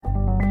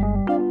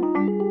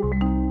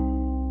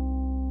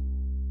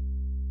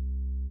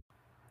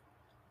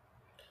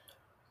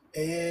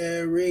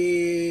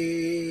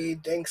Merry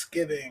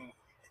Thanksgiving.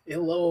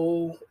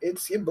 Hello,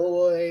 it's your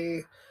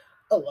boy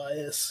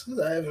Elias.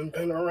 I haven't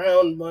been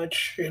around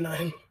much, and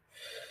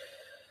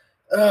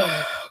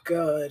oh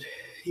god,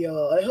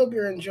 yo. I hope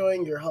you're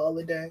enjoying your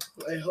holiday.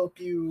 I hope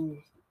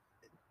you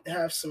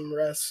have some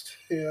rest.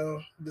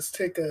 Just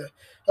take a.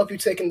 Hope you're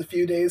taking the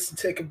few days to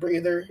take a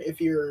breather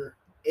if you're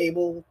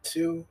able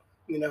to.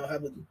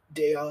 Have a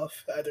day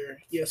off either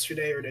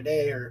yesterday or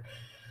today or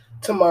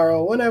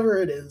tomorrow, whenever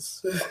it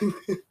is.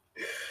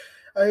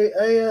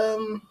 I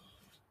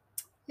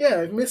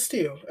Yeah, I've missed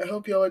you. I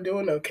hope y'all are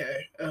doing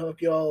okay. I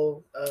hope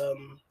y'all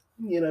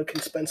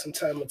can spend some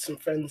time with some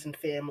friends and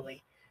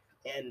family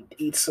and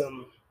eat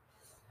some.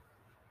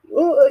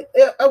 Well,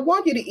 I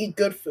want you to eat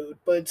good food,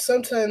 but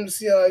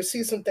sometimes I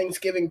see some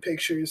Thanksgiving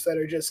pictures that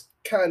are just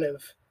kind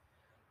of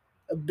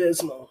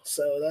abysmal.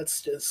 So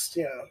that's just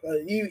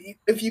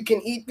if you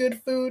can eat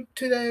good food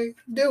today,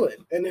 do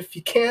it, and if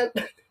you can't,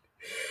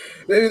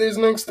 maybe there's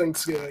next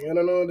Thanksgiving. I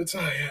don't know what to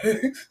tell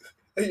you.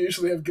 I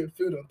usually have good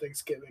food on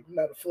Thanksgiving,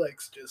 not a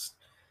flex, just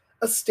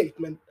a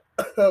statement.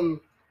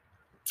 Um,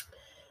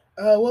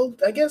 well,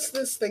 I guess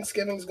this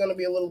Thanksgiving is going to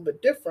be a little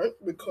bit different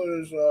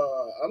because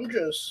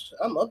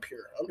I'm up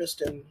here. I'm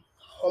just in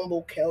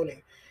Humboldt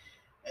County,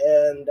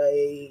 and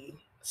I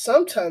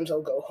sometimes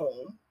I'll go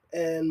home,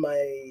 and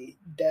my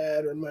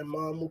dad or my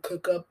mom will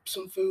cook up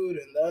some food,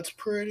 and that's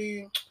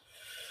pretty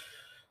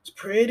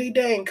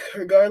dank,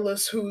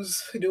 regardless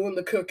who's doing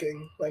the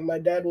cooking. Like my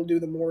dad will do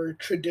the more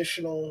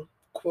traditional,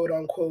 quote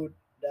unquote,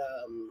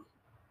 um,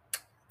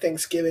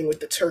 Thanksgiving with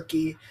the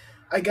turkey.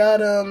 I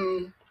got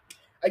um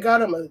I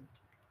got him a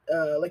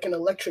like an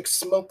electric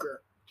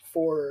smoker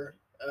for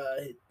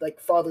like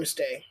Father's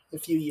Day a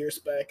few years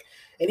back,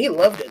 and he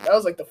loved it. That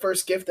was like the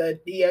first gift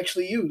that he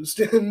actually used,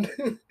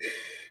 and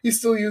he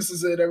still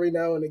uses it every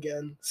now and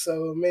again.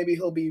 So maybe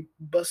he'll be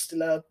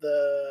busting out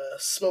the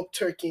smoked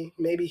turkey.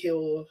 Maybe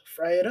he'll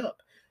fry it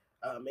up.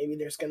 Maybe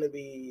there's gonna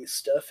be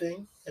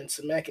stuffing and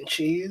some mac and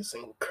cheese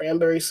and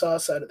cranberry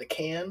sauce out of the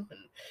can,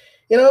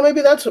 and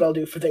maybe that's what I'll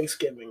do for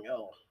Thanksgiving.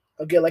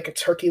 I'll get like a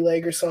turkey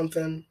leg or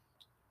something,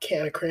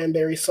 can of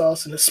cranberry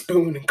sauce and a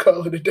spoon and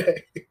call it a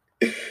day.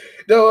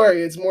 Don't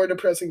worry, it's more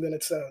depressing than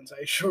it sounds,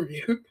 I assure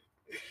you.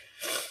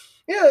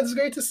 Yeah, it's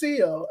great to see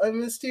y'all. I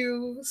missed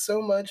you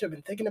so much. I've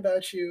been thinking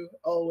about you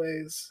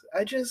always.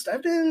 I've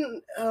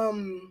been,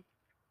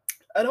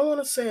 I don't want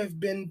to say I've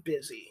been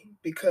busy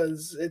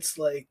because it's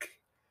like,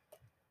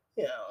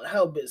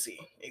 how busy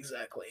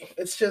exactly?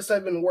 It's just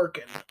I've been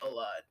working a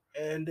lot.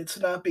 And it's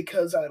not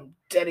because I'm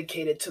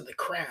dedicated to the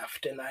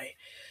craft and I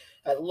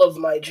love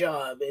my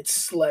job.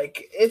 It's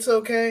like it's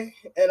okay,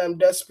 and I'm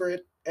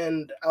desperate,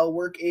 and I'll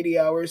work 80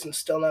 hours and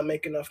still not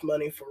make enough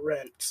money for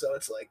rent. So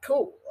it's like,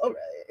 cool, all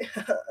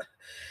right.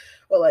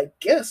 Well, I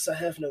guess I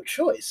have no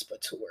choice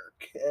but to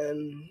work,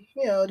 and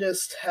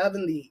just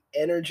having the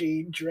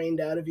energy drained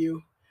out of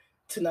you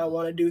to not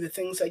want to do the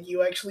things that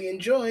you actually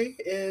enjoy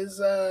is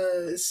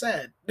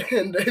sad,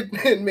 and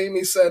it made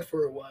me sad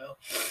for a while.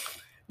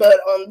 But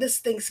on this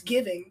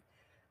Thanksgiving,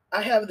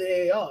 I have the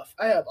day off.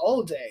 I have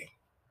all day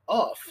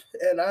off,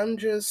 and I'm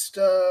gonna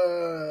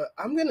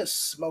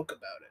smoke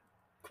about it.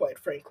 Quite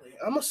frankly,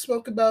 I'm gonna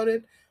smoke about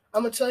it.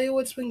 I'm gonna tell you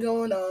what's been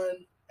going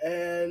on,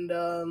 and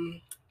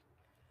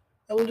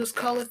we'll just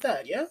call it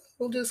that. Yeah,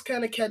 we'll just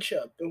kind of catch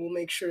up, and we'll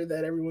make sure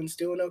that everyone's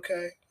doing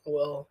okay.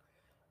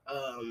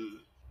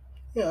 Um,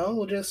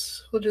 we'll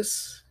just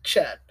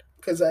chat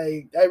because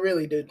I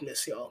really did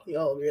miss y'all.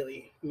 Y'all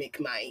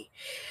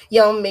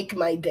make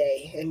my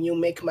day, and you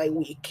make my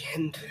week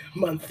and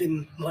month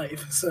in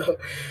life. So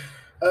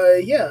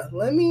yeah,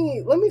 let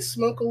me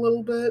smoke a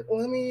little bit.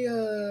 Let me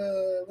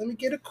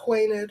get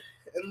acquainted,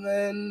 and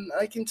then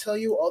I can tell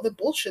you all the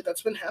bullshit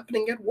that's been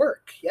happening at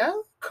work. Yeah,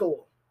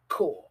 cool,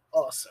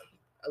 awesome.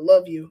 I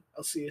love you.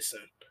 I'll see you soon.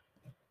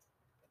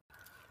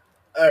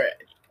 All right,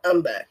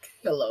 I'm back.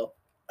 Hello.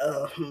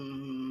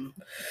 Um.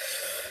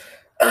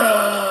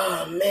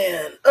 Oh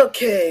man.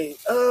 Okay.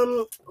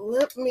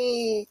 Let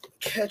me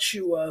catch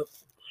you up.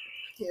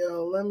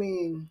 Let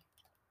me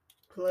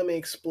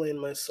explain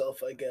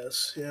myself, I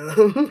guess.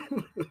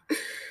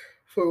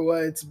 For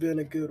why it's been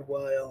a good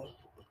while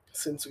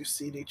since we've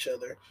seen each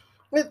other.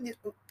 It,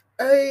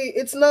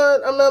 it's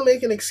not. I'm not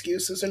making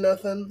excuses or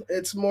nothing.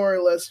 It's more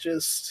or less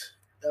just,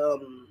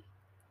 um,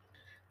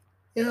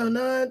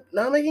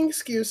 not making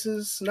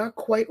excuses, not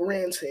quite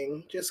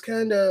ranting, just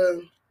kind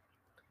of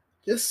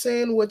just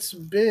saying what's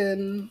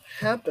been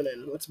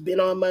happening, what's been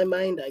on my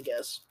mind, I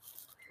guess.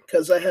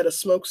 Because I had a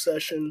smoke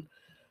session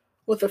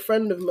with a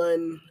friend of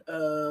mine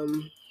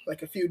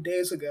like a few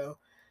days ago,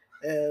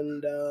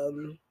 and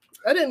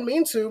I didn't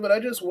mean to, but I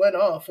just went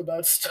off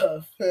about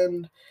stuff,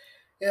 and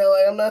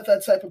like I'm not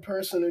that type of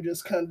person who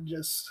just kind of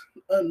just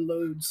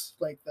unloads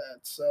like that.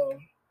 So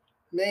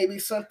maybe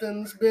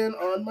something's been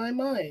on my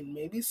mind.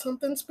 Maybe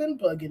something's been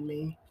bugging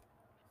me,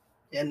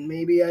 and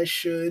maybe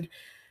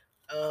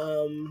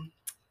um,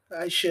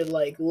 I should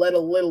like let a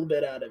little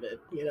bit out of it.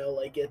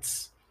 Like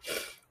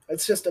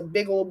It's just a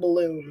big old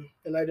balloon,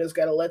 and I just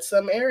gotta let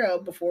some air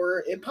out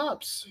before it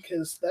pops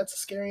because that's a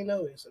scary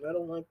noise, and I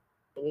don't like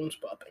balloons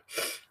popping.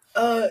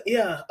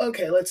 Yeah.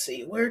 Okay. Let's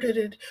see. Where did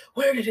it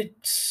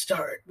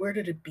start? Where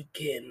did it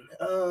begin?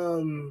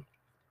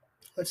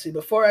 Let's see.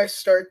 Before I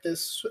start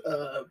this,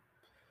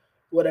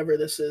 whatever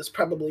this is,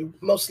 probably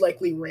most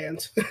likely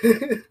rant.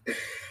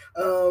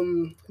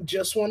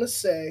 Just want to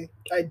say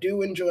I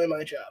do enjoy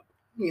my job.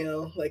 You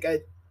know, like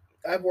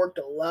I've worked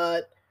a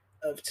lot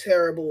of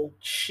terrible,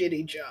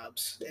 shitty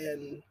jobs,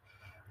 and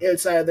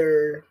it's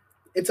either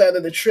it's either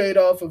the trade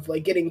off of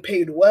like getting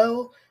paid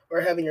well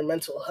or having your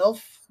mental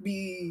health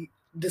be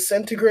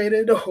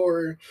disintegrated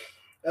or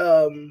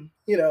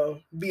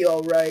be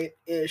all right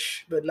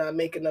ish, but not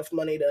make enough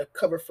money to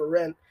cover for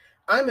rent.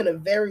 I'm in a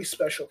very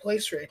special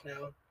place right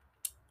now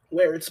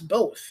where it's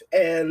both,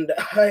 and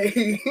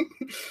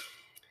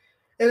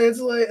and it's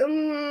like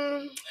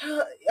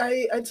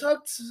I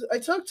talked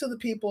to the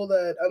people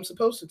that I'm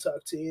supposed to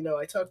talk to. You know,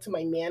 I talked to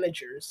my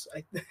managers.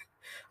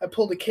 I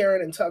pulled a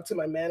Karen and talked to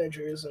my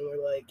managers, and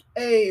we're like,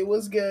 "Hey,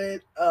 what's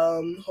good?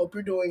 Hope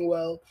you're doing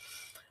well.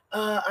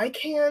 I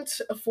can't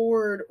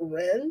afford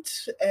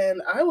rent,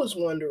 and I was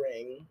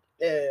wondering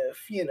if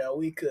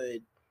we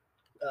could,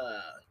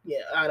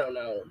 yeah, I don't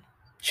know,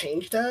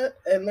 change that."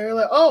 And they're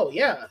like, "Oh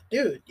yeah,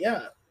 dude,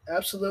 yeah,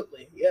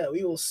 absolutely, yeah,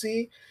 we will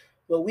see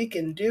what we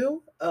can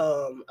do.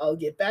 I'll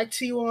get back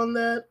to you on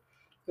that."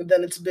 But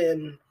then it's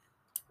been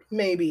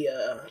maybe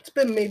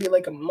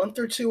like a month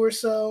or two or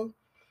so,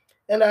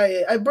 and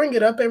I bring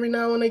it up every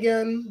now and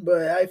again,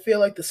 but I feel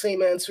like the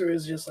same answer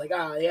is just like,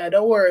 "Ah, yeah,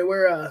 don't worry,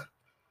 we're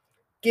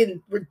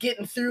getting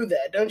through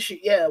that, don't you?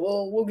 Yeah,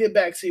 we'll get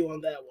back to you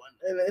on that one."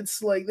 And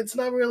it's like it's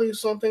not really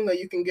something that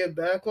you can get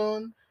back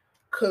on,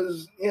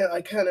 cause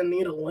I kind of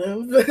need to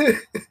live,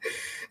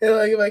 and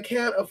like if I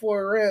can't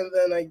afford rent,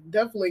 then I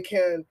definitely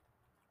can't.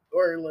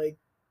 Or like,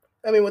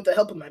 I mean, with the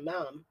help of my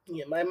mom,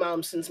 my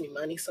mom sends me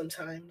money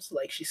sometimes.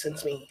 Like she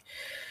sends me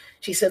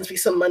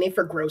some money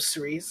for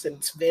groceries,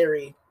 and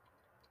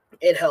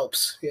it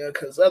helps,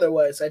 because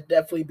otherwise I'd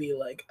definitely be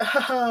like,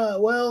 ah,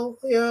 well,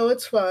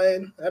 it's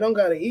fine. I don't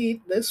gotta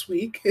eat this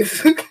week.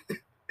 Like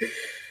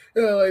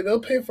they'll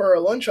pay for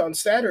our lunch on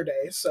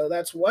Saturday, so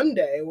that's one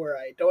day where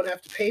I don't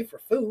have to pay for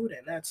food,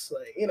 and that's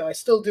like, I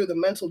still do the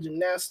mental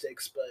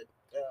gymnastics, but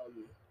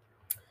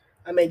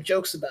I make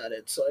jokes about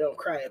it, so I don't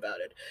cry about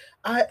it.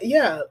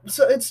 Yeah,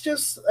 so it's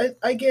just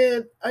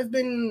I've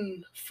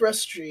been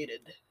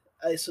frustrated.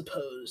 I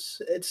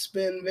suppose it's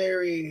been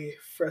very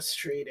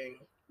frustrating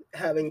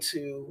having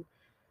to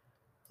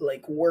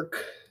like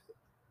work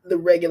the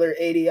regular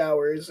 80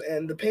 hours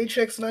and the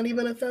paycheck's not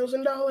even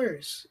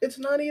 $1,000. It's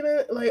not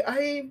even like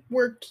I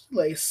worked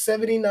like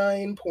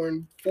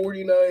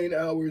 79.49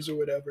 hours or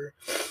whatever,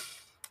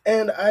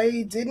 and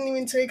I didn't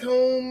even take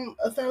home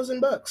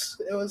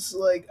 $1,000. It was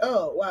like,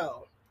 oh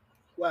wow,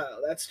 wow,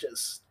 that's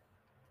just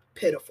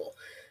pitiful.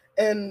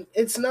 And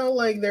it's not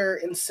like they're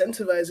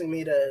incentivizing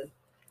me to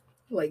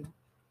like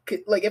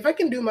like if I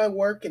can do my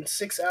work in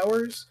 6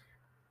 hours,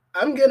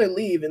 I'm gonna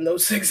leave in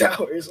those 6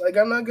 hours. Like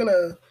I'm not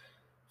gonna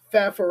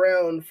faff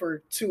around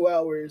for 2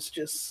 hours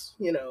just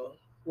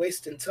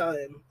wasting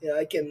time. Yeah,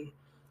 I can,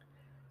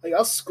 like,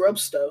 I'll scrub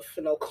stuff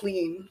and I'll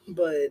clean,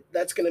 but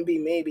that's gonna be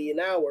maybe an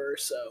hour or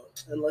so,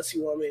 unless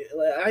you want me.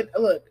 Like I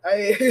look,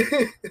 I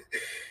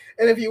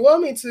and if you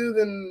want me to,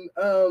 then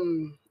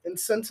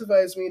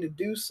incentivize me to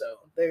do so.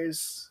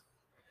 It's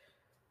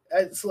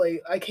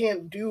like I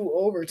can't do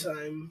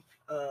overtime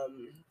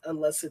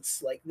unless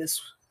it's um,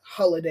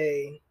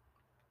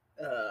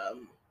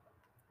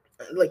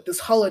 like this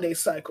holiday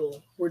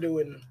cycle. We're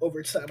doing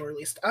overtime, or at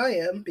least I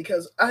am,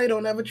 because I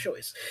don't have a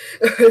choice.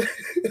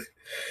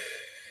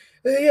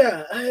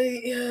 Yeah,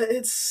 yeah,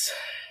 it's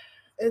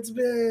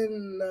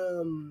been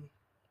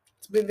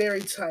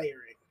very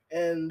tiring,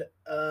 and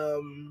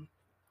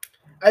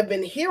I've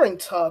been hearing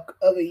talk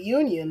of a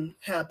union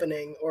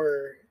happening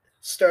or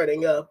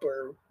starting up,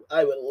 or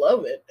I would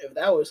love it if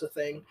that was a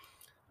thing.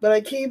 But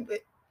I keep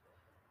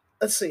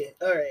let's see.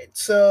 All right,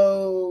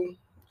 so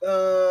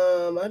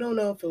I don't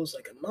know if it was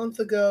like a month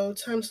ago.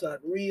 Time's not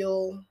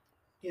real.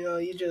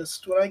 You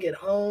just when I get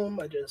home,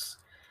 I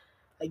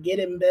get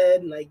in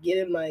bed and I get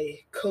in my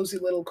cozy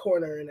little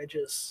corner and I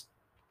just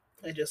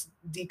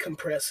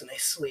decompress and I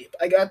sleep.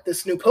 I got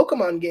this new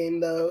Pokemon game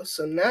though,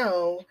 so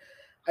now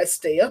I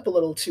stay up a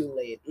little too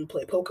late and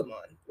play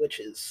Pokemon, which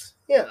is,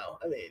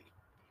 I mean,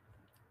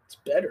 it's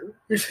better.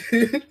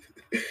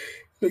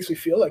 Makes me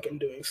feel like I'm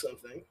doing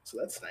something, so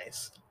that's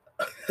nice.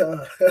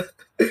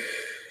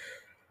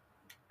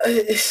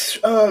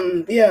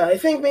 Yeah, I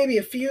think maybe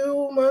a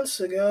few months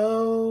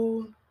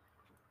ago,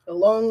 a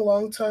long,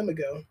 long time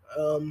ago,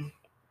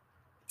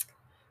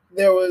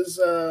 there was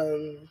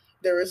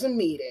a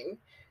meeting,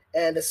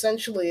 and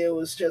essentially it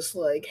was just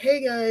like,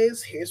 hey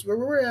guys, here's where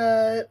we're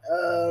at.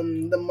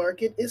 The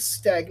market is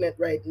stagnant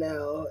right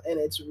now and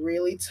it's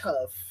really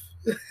tough.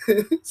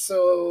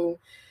 So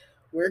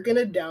we're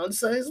gonna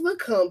downsize the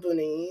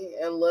company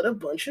and let a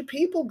bunch of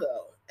people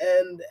go.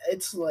 And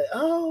it's like,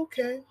 oh,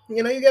 okay,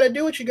 you got to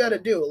do what you got to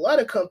do. A lot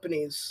of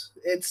companies,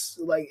 it's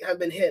like have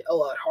been hit a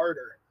lot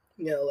harder.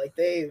 Like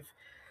they've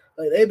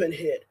been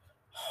hit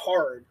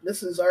hard.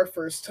 This is our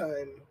first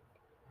time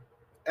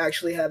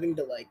actually having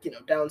to like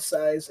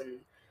downsize and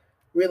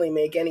really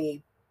make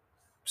any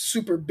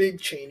super big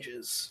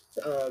changes.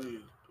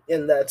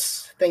 And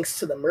that's thanks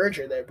to the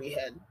merger that we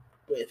had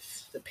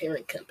with the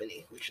parent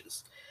company, which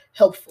is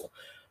helpful.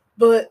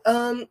 But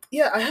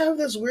yeah, I have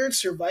this weird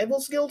survival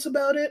guilt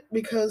about it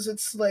because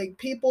it's like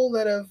people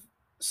that have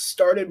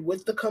started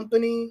with the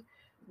company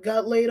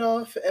got laid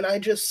off, and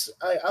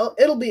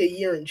it'll be a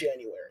year in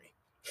January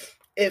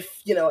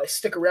if I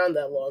stick around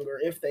that long, or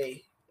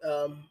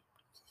um,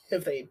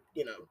 if they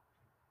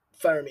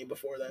fire me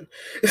before then.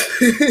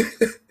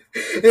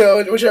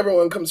 Whichever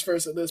one comes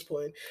first at this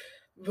point.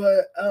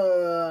 But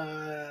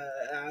uh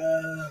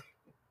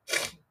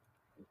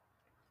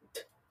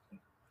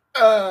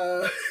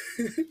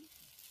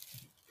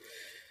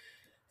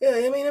yeah,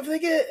 I mean, if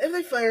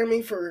they fire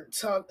me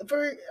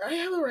I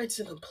have a right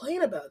to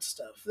complain about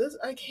stuff. This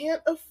I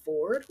can't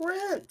afford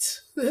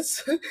rent.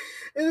 This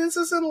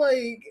isn't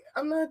like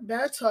I'm not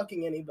bad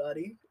talking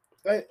anybody.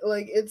 I'm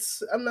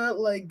not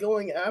like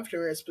going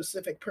after a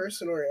specific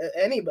person or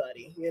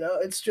anybody.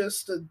 It's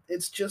just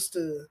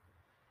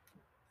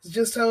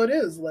how it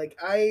is. Like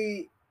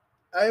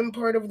I'm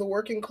part of the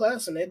working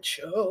class, and it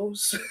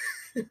shows.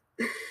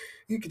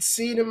 You could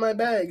see it in my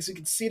bags. You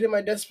could see it in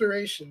my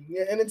desperation.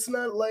 Yeah, and it's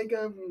not like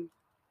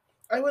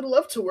I would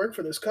love to work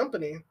for this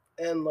company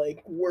and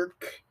like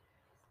work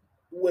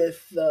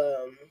with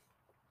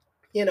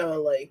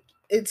like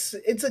it's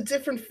a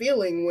different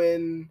feeling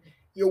when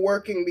you're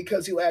working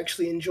because you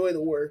actually enjoy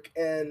the work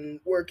and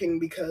working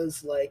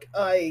because like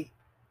I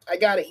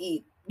gotta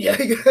eat. Yeah,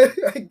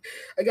 I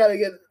gotta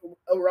get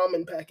a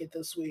ramen packet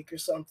this week or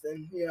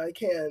something. I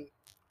can't.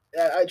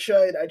 I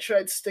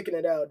tried sticking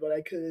it out, but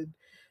I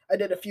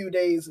did a few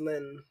days and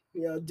then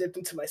dipped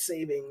into my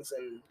savings,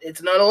 and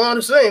it's not a lot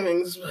of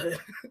savings, but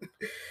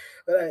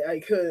I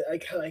could,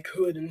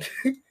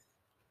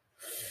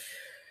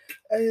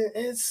 and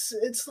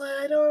it's like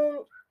I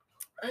don't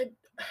I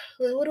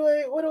like, what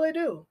do I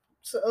do?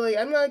 So like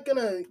I'm not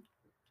gonna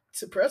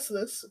suppress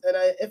this,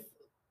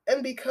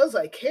 and because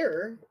I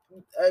care,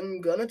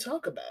 I'm gonna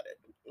talk about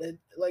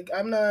like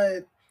I'm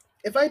not.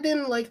 If I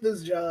didn't like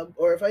this job,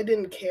 or if I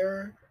didn't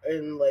care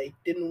and like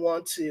didn't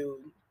want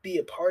to be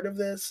a part of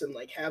this and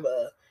have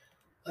a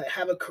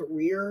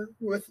career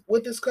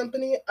with this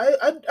company,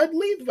 I'd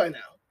leave by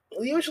now.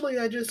 Usually,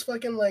 I just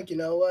fucking like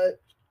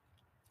what?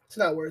 It's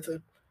not worth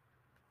it.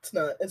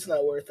 It's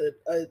not worth it.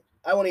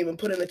 I won't even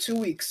put in a 2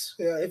 weeks.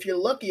 If you're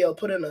lucky, I'll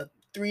put in a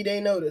 3 day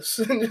notice.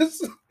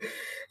 Just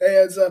hey,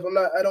 heads up,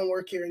 I don't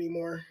work here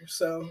anymore.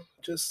 So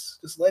just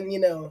letting you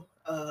know.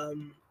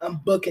 I'm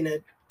booking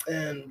it,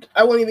 and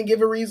I won't even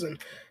give a reason.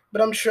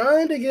 But I'm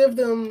trying to give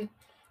them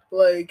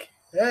like,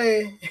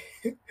 hey,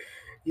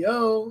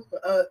 yo,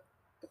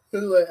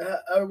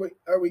 like,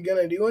 are we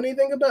gonna do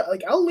anything about?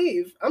 Like, I'll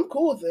leave. I'm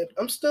cool with it.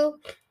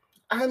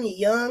 I'm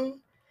young,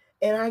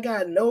 and I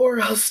got nowhere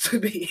else to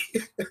be.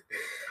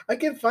 I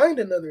can find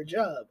another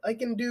job. I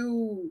can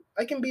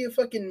be a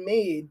fucking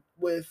maid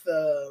with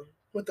the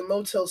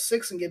Motel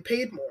 6 and get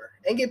paid more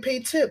and get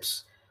paid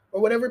tips or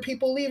whatever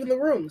people leave in the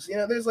rooms.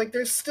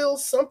 There's still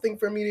something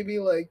for me to be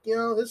like,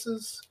 this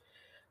is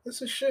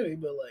shitty,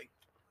 but like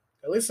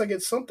at least I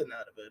get something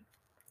out of it.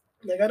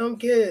 Like I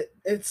don't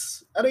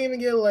even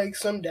get like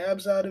some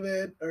dabs out of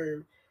it,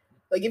 or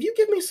like if you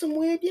give me some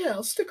weed, yeah,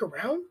 I'll stick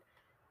around.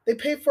 They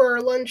pay for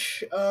our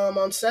lunch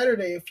on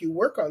Saturday if you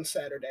work on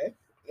Saturday,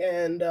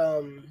 and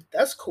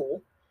that's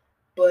cool.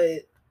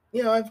 But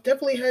I've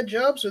definitely had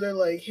jobs where they're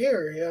like,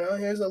 here,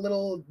 here's a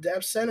little dab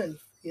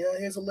incentive.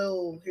 Here's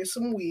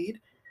some weed.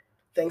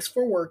 Thanks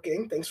for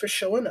working. Thanks for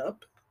showing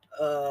up.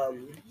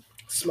 Um,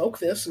 Smoke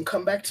this and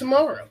come back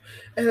tomorrow.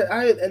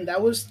 And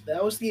that was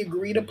the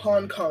agreed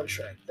upon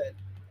contract that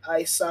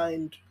I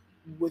signed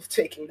with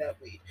taking that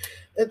weed.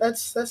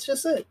 That's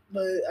just it.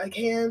 But I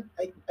can't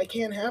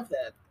have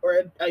that,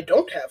 or I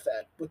don't have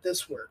that with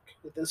this work,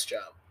 with this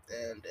job,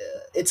 and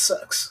it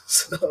sucks.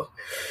 So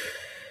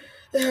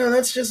yeah,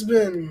 that's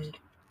been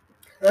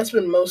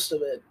most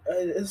of it.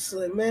 It's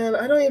like, man,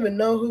 I don't even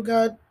know who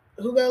got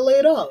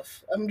laid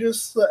off. I'm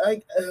just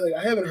I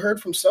haven't heard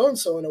from so and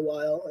so in a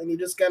while, and you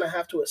just kind of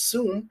have to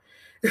assume.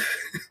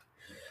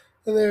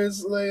 And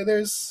there's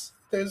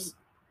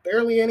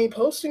barely any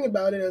posting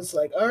about it. It's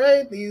like, all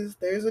right,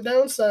 there's a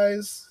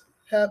downsize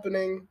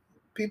happening.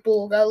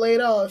 People got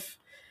laid off.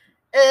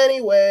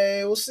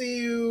 Anyway, we'll see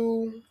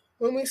you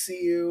when we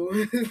see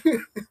you. I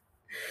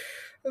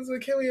was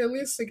like, can we at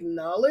least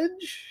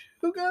acknowledge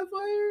who got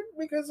fired?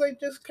 Because I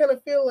just kind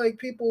of feel like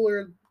people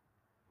are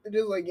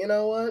just like, you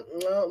know what?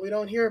 Well, we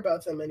don't hear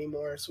about them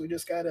anymore, so we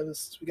gotta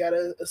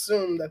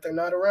assume that they're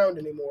not around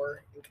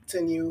anymore and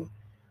continue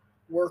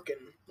working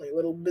like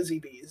little busy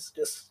bees.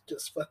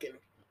 Just fucking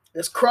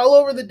just crawl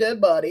over the dead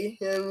body,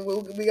 and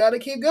we gotta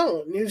keep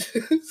going.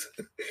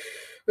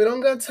 We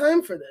don't got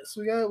time for this.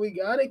 We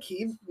gotta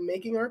keep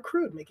making our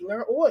crude, making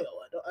our oil.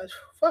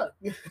 Fuck.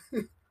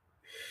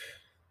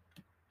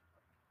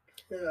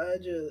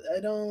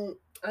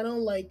 I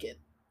don't like it.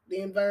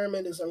 The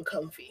environment is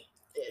uncomfy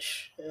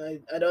ish.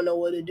 I don't know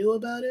what to do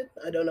about it.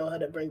 I don't know how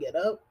to bring it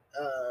up.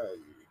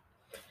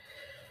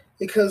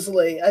 Because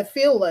like I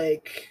feel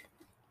like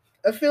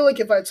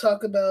if I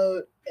talk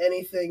about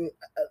anything,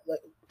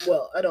 like,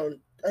 well, I don't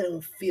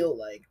feel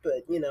like,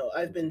 but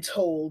I've been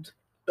told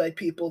by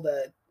people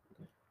that,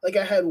 like,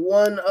 I had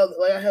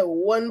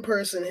one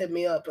person hit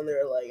me up and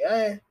they're like,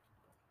 hey,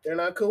 they're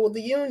not cool with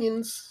the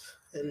unions,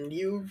 and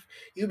you've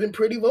been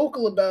pretty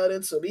vocal about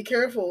it, so be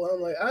careful. I'm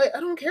like, I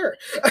don't care.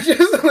 I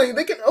just like,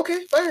 they can,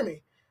 okay,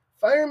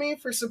 fire me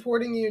for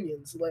supporting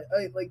unions.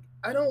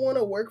 I don't want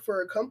to work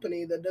for a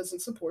company that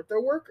doesn't support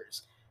their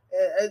workers.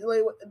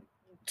 Like,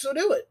 so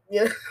do it.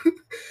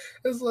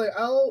 It's like,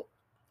 I'll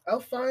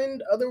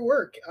find other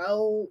work.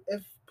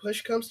 If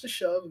push comes to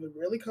shove, if it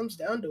really comes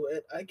down to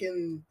it, I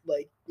can,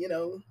 like,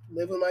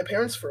 live with my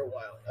parents for a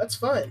while. That's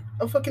fine.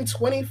 I'm fucking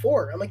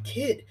 24. I'm a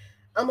kid.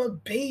 I'm a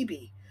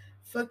baby.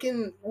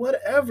 Fucking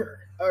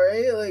whatever. All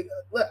right? Like,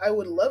 look, I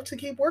would love to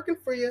keep working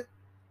for you.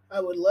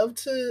 I would love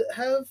to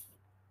have,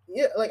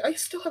 yeah, like, I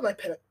still have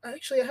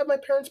actually, I have my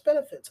parents'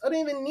 benefits. I don't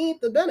even need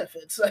the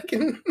benefits. I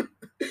can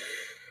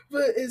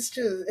but it's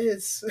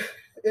just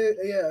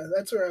yeah,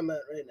 that's where I'm at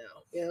right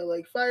now.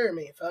 Like, fire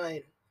me,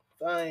 fine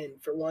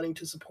for wanting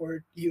to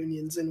support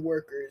unions and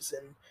workers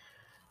and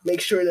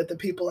make sure that the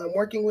people I'm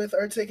working with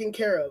are taken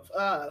care of.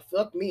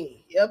 Fuck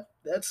me. Yep,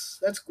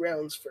 that's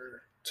grounds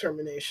for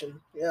termination.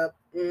 Yep.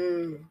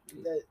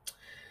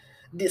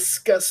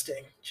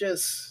 Disgusting.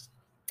 Just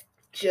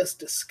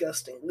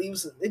disgusting.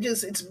 Leaves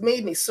it's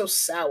made me so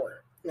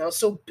sour.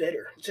 So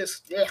bitter.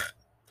 Just ugh.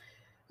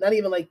 Not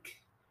even like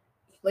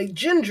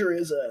ginger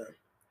is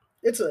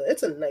it's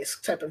a nice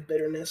type of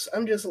bitterness.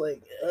 I'm just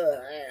like,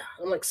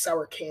 I'm like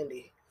sour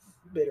candy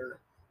bitter,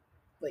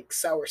 like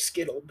sour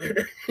Skittle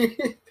bitter.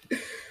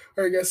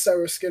 Or I guess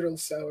sour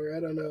Skittles sour. I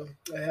don't know.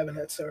 I haven't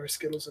had sour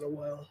Skittles in a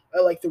while.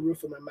 I like the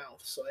roof of my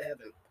mouth, so I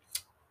haven't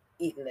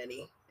eaten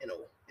any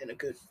in a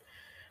good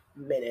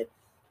minute.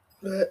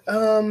 But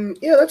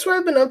yeah, that's what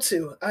I've been up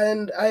to,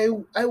 and I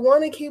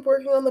want to keep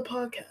working on the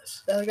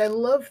podcast. Like, I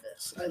love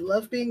this. I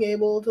love being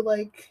able to,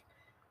 like,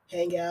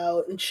 hang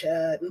out and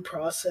chat and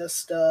process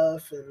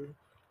stuff, and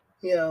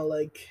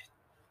like,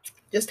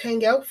 just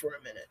hang out for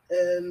a minute.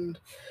 And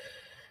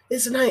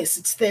it's nice.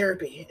 It's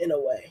therapy in a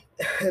way.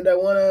 And I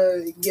want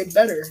to get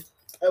better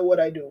at what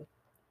I do,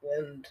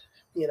 and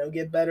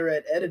get better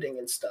at editing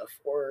and stuff,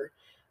 or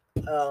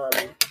um,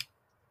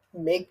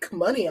 make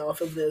money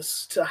off of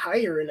this to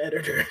hire an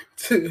editor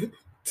to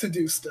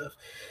do stuff.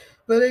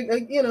 But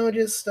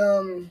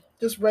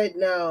just right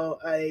now,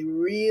 I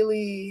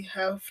really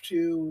have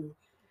to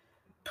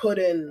put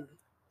in,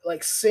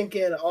 like, sink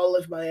in all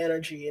of my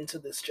energy into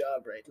this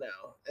job right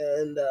now,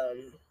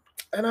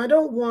 and I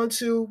don't want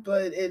to,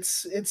 but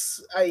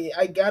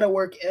I gotta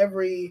work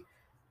every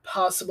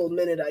possible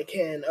minute I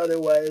can.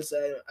 Otherwise,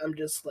 I'm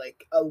just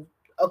like, I'll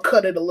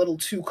cut it a little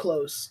too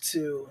close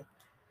to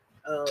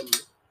um,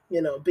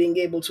 being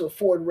able to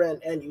afford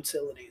rent and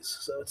utilities.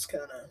 So it's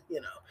kind of,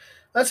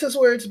 that's just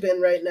where it's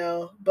been right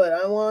now. But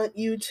I want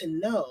you to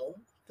know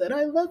that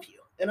I love you,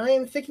 and I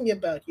am thinking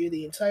about you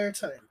the entire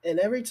time. And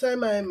every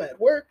time I'm at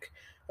work,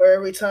 or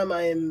every time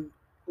I'm,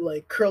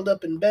 like, curled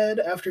up in bed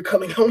after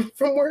coming home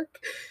from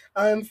work,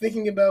 I'm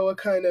thinking about what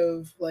kind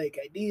of, like,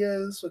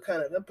 ideas, what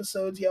kind of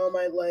episodes y'all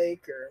might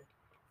like, or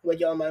what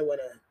y'all might want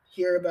to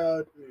hear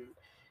about.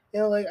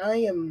 And like, I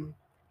am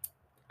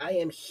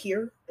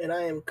here, and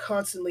I am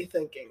constantly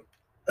thinking.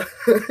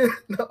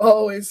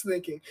 Always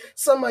thinking.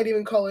 Some might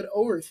even call it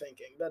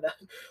overthinking, but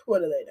what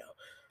do they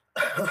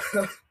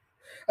know?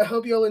 I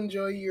hope y'all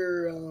enjoy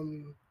your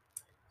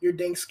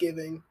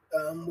Thanksgiving,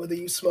 whether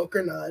you smoke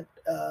or not.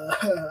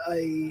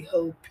 I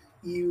hope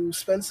you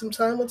spend some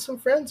time with some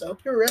friends. I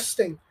hope you're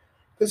resting,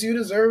 because you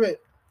deserve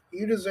it.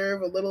 You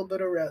deserve a little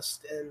bit of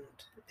rest, and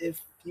if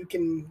you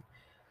can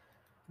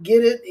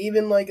get it,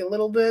 even like a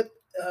little bit,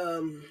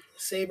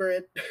 savor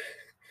it,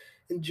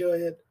 enjoy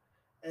it,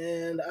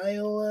 and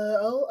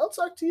I'll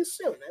talk to you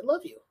soon. I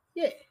love you.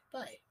 Yeah,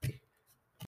 bye.